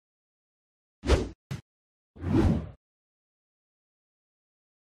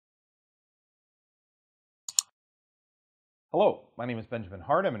Hello, my name is Benjamin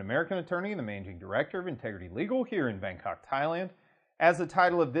Hart. I'm an American attorney and the Managing Director of Integrity Legal here in Bangkok, Thailand. As the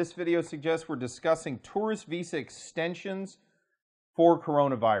title of this video suggests, we're discussing tourist visa extensions for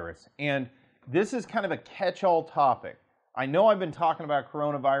coronavirus. And this is kind of a catch-all topic. I know I've been talking about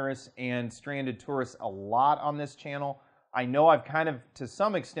coronavirus and stranded tourists a lot on this channel. I know I've kind of, to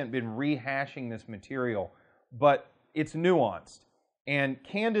some extent, been rehashing this material, but it's nuanced. And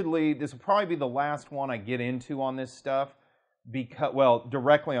candidly, this will probably be the last one I get into on this stuff. Because, well,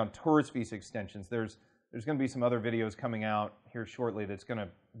 directly on tourist visa extensions. There's going to be some other videos coming out here shortly that's going to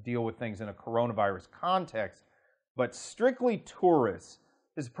deal with things in a coronavirus context. But strictly tourists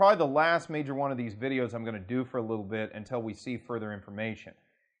is probably the last major one of these videos I'm going to do for a little bit until we see further information.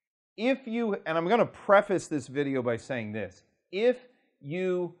 And I'm going to preface this video by saying this. If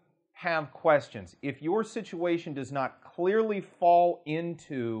you have questions, if your situation does not clearly fall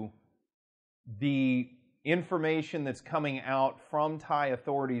into the information that's coming out from Thai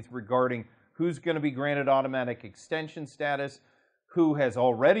authorities regarding who's going to be granted automatic extension status, who has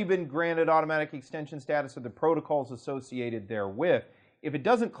already been granted automatic extension status, or the protocols associated therewith, if it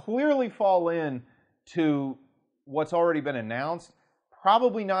doesn't clearly fall in to what's already been announced,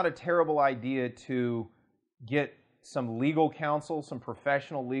 probably not a terrible idea to get some legal counsel, some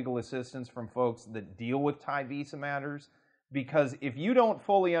professional legal assistance from folks that deal with Thai visa matters, because if you don't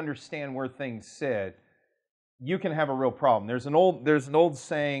fully understand where things sit, you can have a real problem. There's an old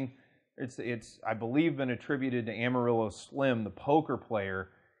saying, it's I believe been attributed to Amarillo Slim, the poker player,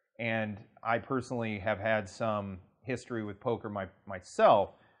 and I personally have had some history with poker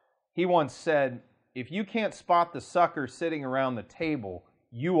myself. He once said, if you can't spot the sucker sitting around the table,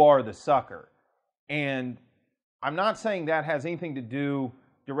 you are the sucker. And I'm not saying that has anything to do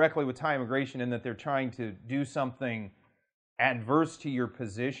directly with Thai immigration and that they're trying to do something adverse to your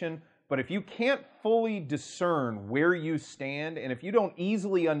position. But if you can't fully discern where you stand, and if you don't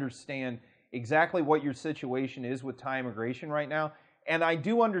easily understand exactly what your situation is with Thai immigration right now, and I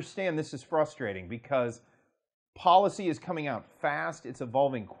do understand this is frustrating because policy is coming out fast, it's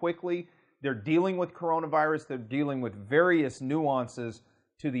evolving quickly, they're dealing with coronavirus, they're dealing with various nuances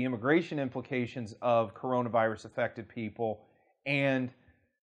to the immigration implications of coronavirus affected people, and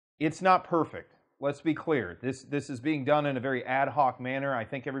it's not perfect. Let's be clear. This is being done in a very ad hoc manner. I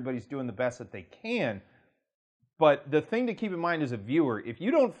think everybody's doing the best that they can. But the thing to keep in mind as a viewer, if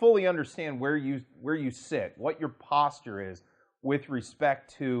you don't fully understand where you sit, what your posture is with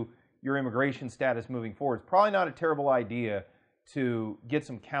respect to your immigration status moving forward, it's probably not a terrible idea to get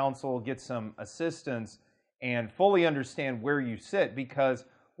some counsel, get some assistance, and fully understand where you sit, because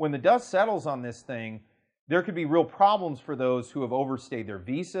when the dust settles on this thing, there could be real problems for those who have overstayed their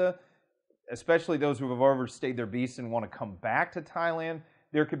visa, especially those who have overstayed their visa and want to come back to Thailand.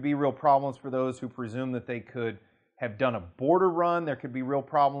 There could be real problems for those who presume that they could have done a border run. There could be real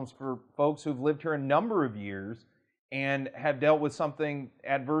problems for folks who've lived here a number of years and have dealt with something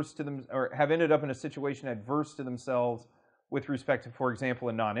adverse to them, or have ended up in a situation adverse to themselves with respect to, for example,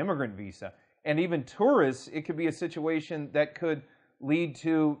 a non-immigrant visa. And even tourists, it could be a situation that could lead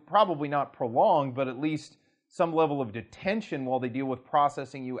to, probably not prolonged, but at least some level of detention while they deal with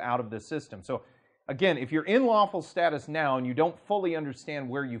processing you out of the system. So again, if you're in lawful status now and you don't fully understand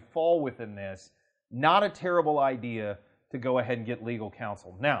where you fall within this, not a terrible idea to go ahead and get legal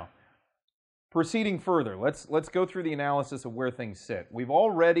counsel. Now, proceeding further, let's go through the analysis of where things sit. We've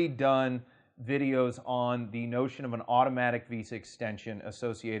already done videos on the notion of an automatic visa extension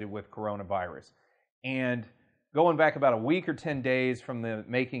associated with coronavirus. And going back about a week or 10 days from the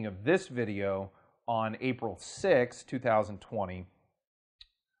making of this video, on April 6, 2020,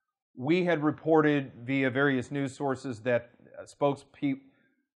 we had reported via various news sources that spokesmen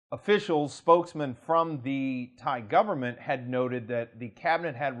from the Thai government had noted that the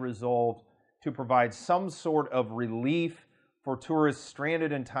cabinet had resolved to provide some sort of relief for tourists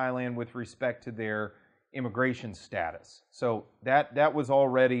stranded in Thailand with respect to their immigration status. So that was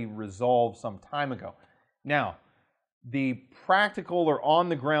already resolved some time ago. Now, the practical or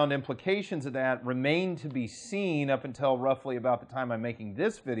on-the-ground implications of that remain to be seen up until roughly about the time I'm making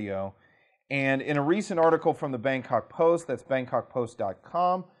this video. And in a recent article from the Bangkok Post, that's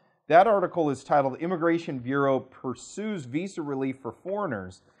bangkokpost.com, that article is titled "Immigration Bureau Pursues Visa Relief for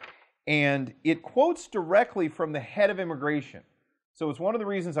Foreigners," and it quotes directly from the head of immigration. So it's one of the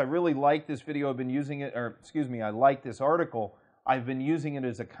reasons I really like this video. I've been using it, I like this article. I've been using it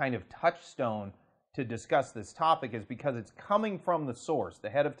as a kind of touchstone to discuss this topic, is because it's coming from the source, the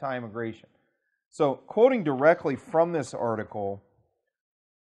head of Thai immigration. So, quoting directly from this article,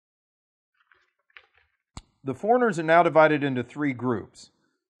 the foreigners are now divided into three groups,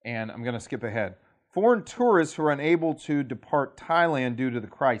 and I'm going to skip ahead. foreign tourists who are unable to depart Thailand due to the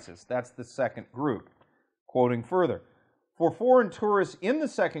crisis. That's the second group. Quoting further, for foreign tourists in the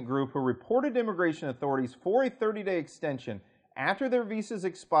second group who reported to immigration authorities for a 30-day extension after their visas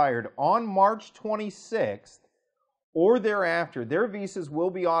expired on March 26th or thereafter, their visas will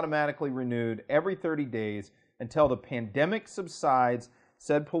be automatically renewed every 30 days until the pandemic subsides,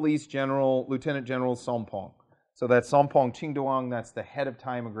 said Police General Lieutenant General Sompong. So that's Sompong Chingduang, that's the head of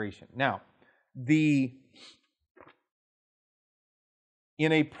Thai immigration. Now,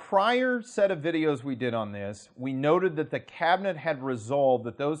 in a prior set of videos we did on this, we noted that the cabinet had resolved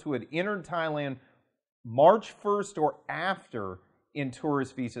that those who had entered Thailand March 1st or after in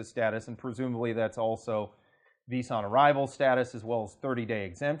tourist visa status, and presumably that's also visa on arrival status as well as 30-day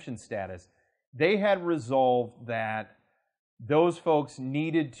exemption status, they had resolved that those folks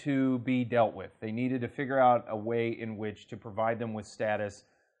needed to be dealt with. They needed to figure out a way in which to provide them with status,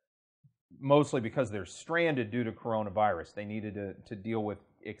 mostly because they're stranded due to coronavirus. They needed to deal with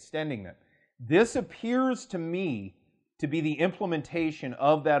extending them. This appears to me to be the implementation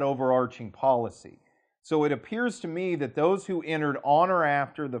of that overarching policy. So it appears to me that those who entered on or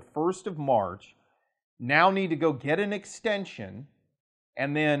after the 1st of March now need to go get an extension,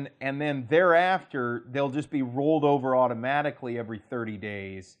 and then thereafter they'll just be rolled over automatically every 30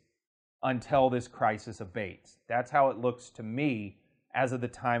 days until this crisis abates. That's how it looks to me as of the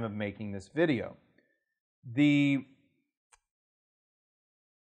time of making this video.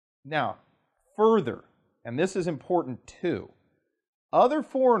 Now, further, and this is important too, other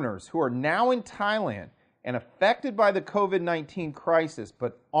foreigners who are now in Thailand and affected by the COVID-19 crisis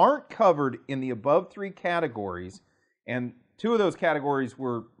but aren't covered in the above three categories, and two of those categories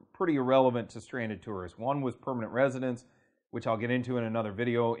were pretty irrelevant to stranded tourists. One was permanent residents, which I'll get into in another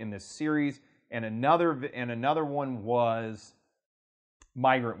video in this series, and another one was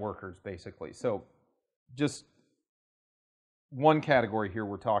migrant workers, basically. So just one category here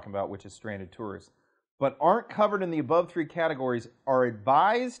we're talking about, which is stranded tourists, but aren't covered in the above three categories, are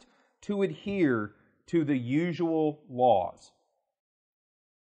advised to adhere to the usual laws.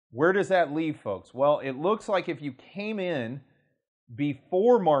 Where does that leave folks? Well, it looks like if you came in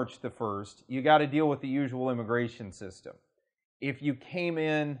before March the 1st, you got to deal with the usual immigration system. If you came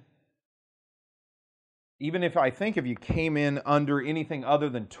in, if you came in under anything other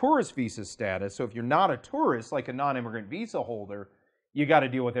than tourist visa status, so if you're not a tourist, like a non-immigrant visa holder, you got to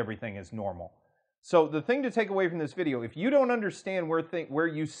deal with everything as normal. So the thing to take away from this video, if you don't understand where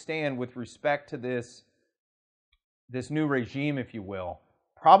you stand with respect to this new regime, if you will,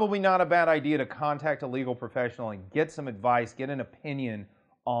 probably not a bad idea to contact a legal professional and get some advice, get an opinion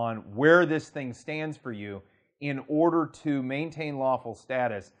on where this thing stands for you in order to maintain lawful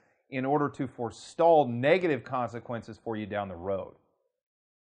status, in order to forestall negative consequences for you down the road.